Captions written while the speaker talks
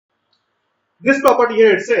This property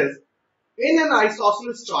here, it says, in an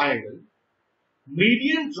isosceles triangle,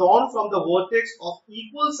 median drawn from the vertex of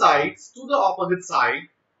equal sides to the opposite side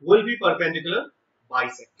will be perpendicular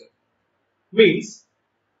bisector. Means,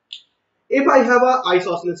 if I have an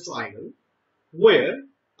isosceles triangle where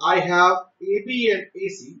I have AB and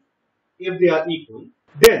AC, if they are equal,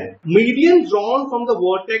 then median drawn from the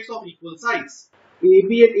vertex of equal sides.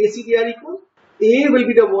 AB and AC, they are equal. A will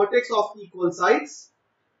be the vertex of equal sides.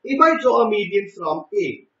 If I draw a median from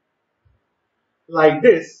A like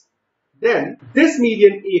this, then this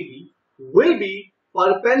median AB will be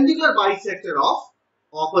perpendicular bisector of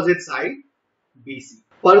opposite side BC.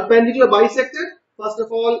 Perpendicular bisector, first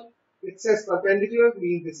of all, it says perpendicular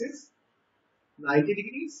means this is 90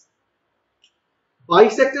 degrees.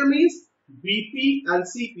 Bisector means BP and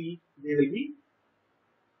CP, they will be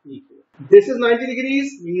equal. This is 90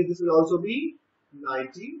 degrees, means this will also be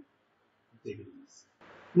 90 degrees.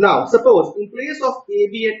 Now, suppose in place of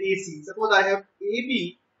AB and AC, suppose I have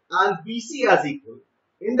AB and BC as equal.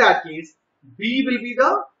 In that case, B will be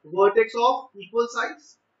the vertex of equal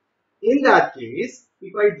sides. In that case,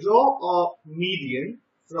 if I draw a median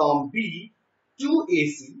from B to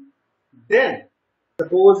AC, then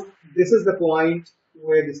suppose this is the point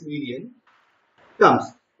where this median comes.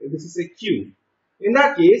 This is a Q. In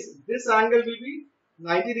that case, this angle will be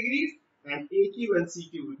 90 degrees and AQ and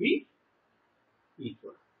CQ will be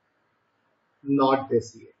equal. Not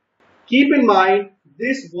this here. Keep in mind,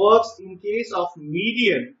 this works in case of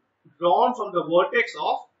median drawn from the vertex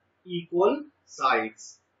of equal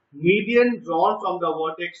sides. Median drawn from the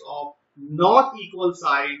vertex of not equal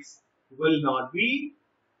sides will not be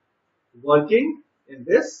working in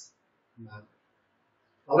this manner.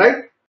 Alright.